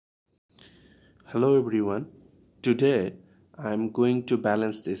Hello everyone. Today I am going to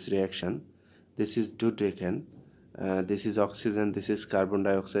balance this reaction. This is Dodecane. This is oxygen, this is carbon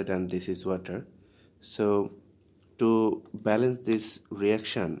dioxide, and this is water. So to balance this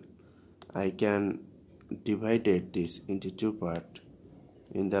reaction, I can divide this into two parts.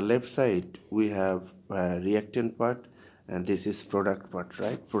 In the left side we have reactant part, and this is product part,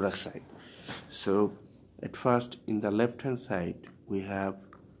 right? Product side. So at first, in the left hand side we have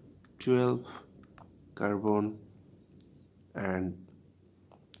 12 carbon and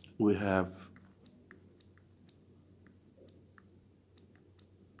we have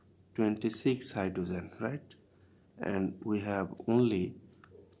 26 hydrogen, right? And we have only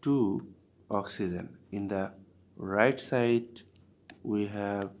 2 oxygen. In the right side we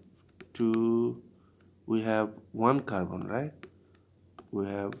have 1 carbon, right? We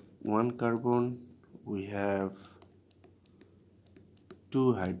have 1 carbon, we have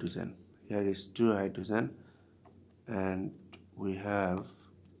 2 hydrogen. Here is 2 hydrogen, and we have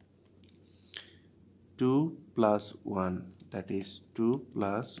 2 plus 1, that is 2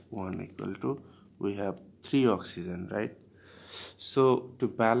 plus 1 equal to, we have 3 oxygen, right? So to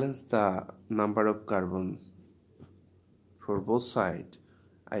balance the number of carbon for both sides,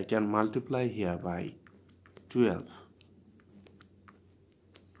 I can multiply here by 12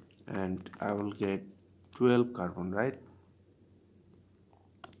 and I will get 12 carbon, right?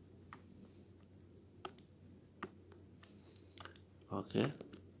 Okay,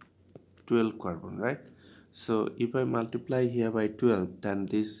 12 carbon, right? So if I multiply here by 12, then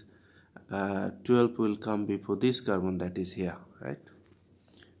this 12 will come before this carbon that is here, right?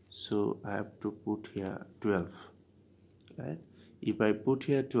 So I have to put here 12, right? If I put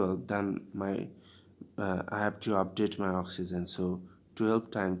here 12, then my I have to update my oxygen. So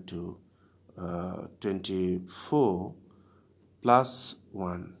 12 times 2, 24 plus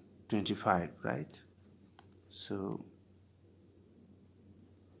 1, 25, right? So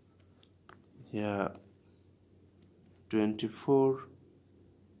here 24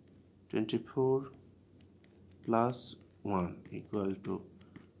 plus 1 equal to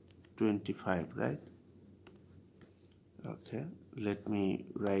 25, right? Okay, let me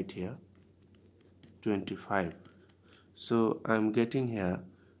write here 25. So I'm getting here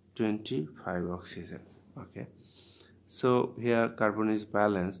 25 oxygen. Okay, so here carbon is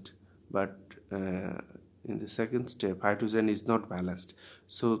balanced, but in the second step hydrogen is not balanced.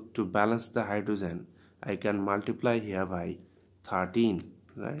 So to balance the hydrogen, I can multiply here by 13,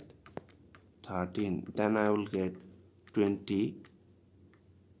 right? 13, then I will get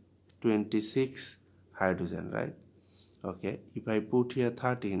 26 hydrogen, right? Okay, if I put here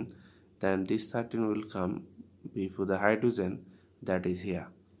 13, then this 13 will come before the hydrogen that is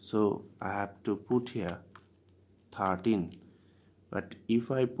here. So I have to put here 13, but if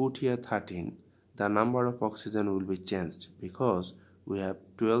I put here 13, the number of oxygen will be changed, because we have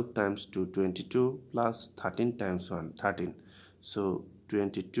 12 times 2, 22, plus 13 times 1, 13. So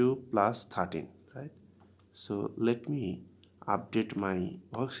 22 plus 13, right? So let me update my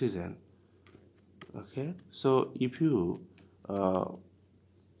oxygen. Okay, so if you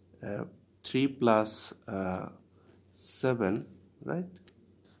 3 plus 7, right?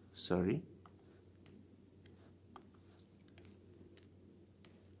 Sorry,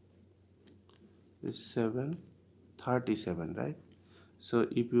 is 7, 37, right? So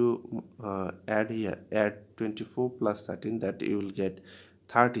if you add 24 plus 13, that you will get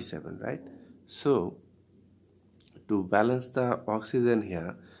 37, right? So to balance the oxygen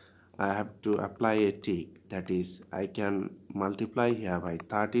here, I have to apply a tick, that is I can multiply here by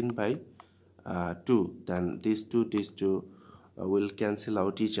 13 by 2, then these two will cancel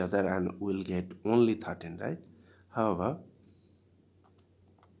out each other and will get only 13, right? However,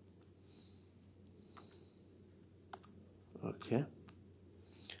 okay,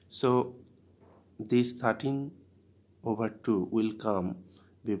 so this 13 over 2 will come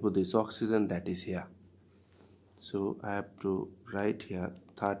before this oxygen that is here. So I have to write here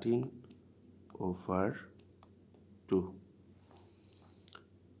 13 over 2.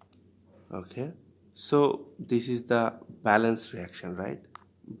 Okay, so this is the balanced reaction, right?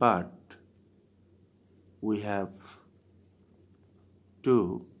 But we have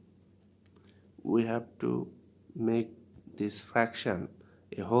to make this fraction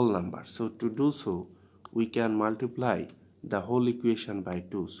a whole number. So to do so, we can multiply the whole equation by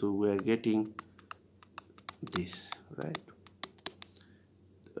 2. So we are getting this, right?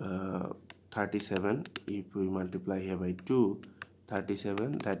 37, if we multiply here by 2,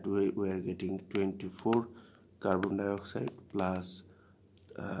 37, that way we are getting 24 carbon dioxide plus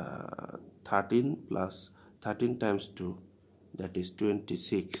 13 plus 13 times 2, that is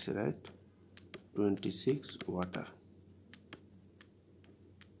 26, right? 26 water.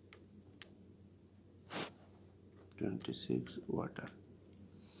 26 water.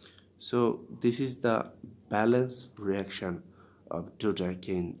 So this is the balanced reaction of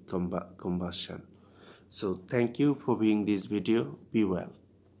Dodecane combustion. So thank you for viewing this video. Be well.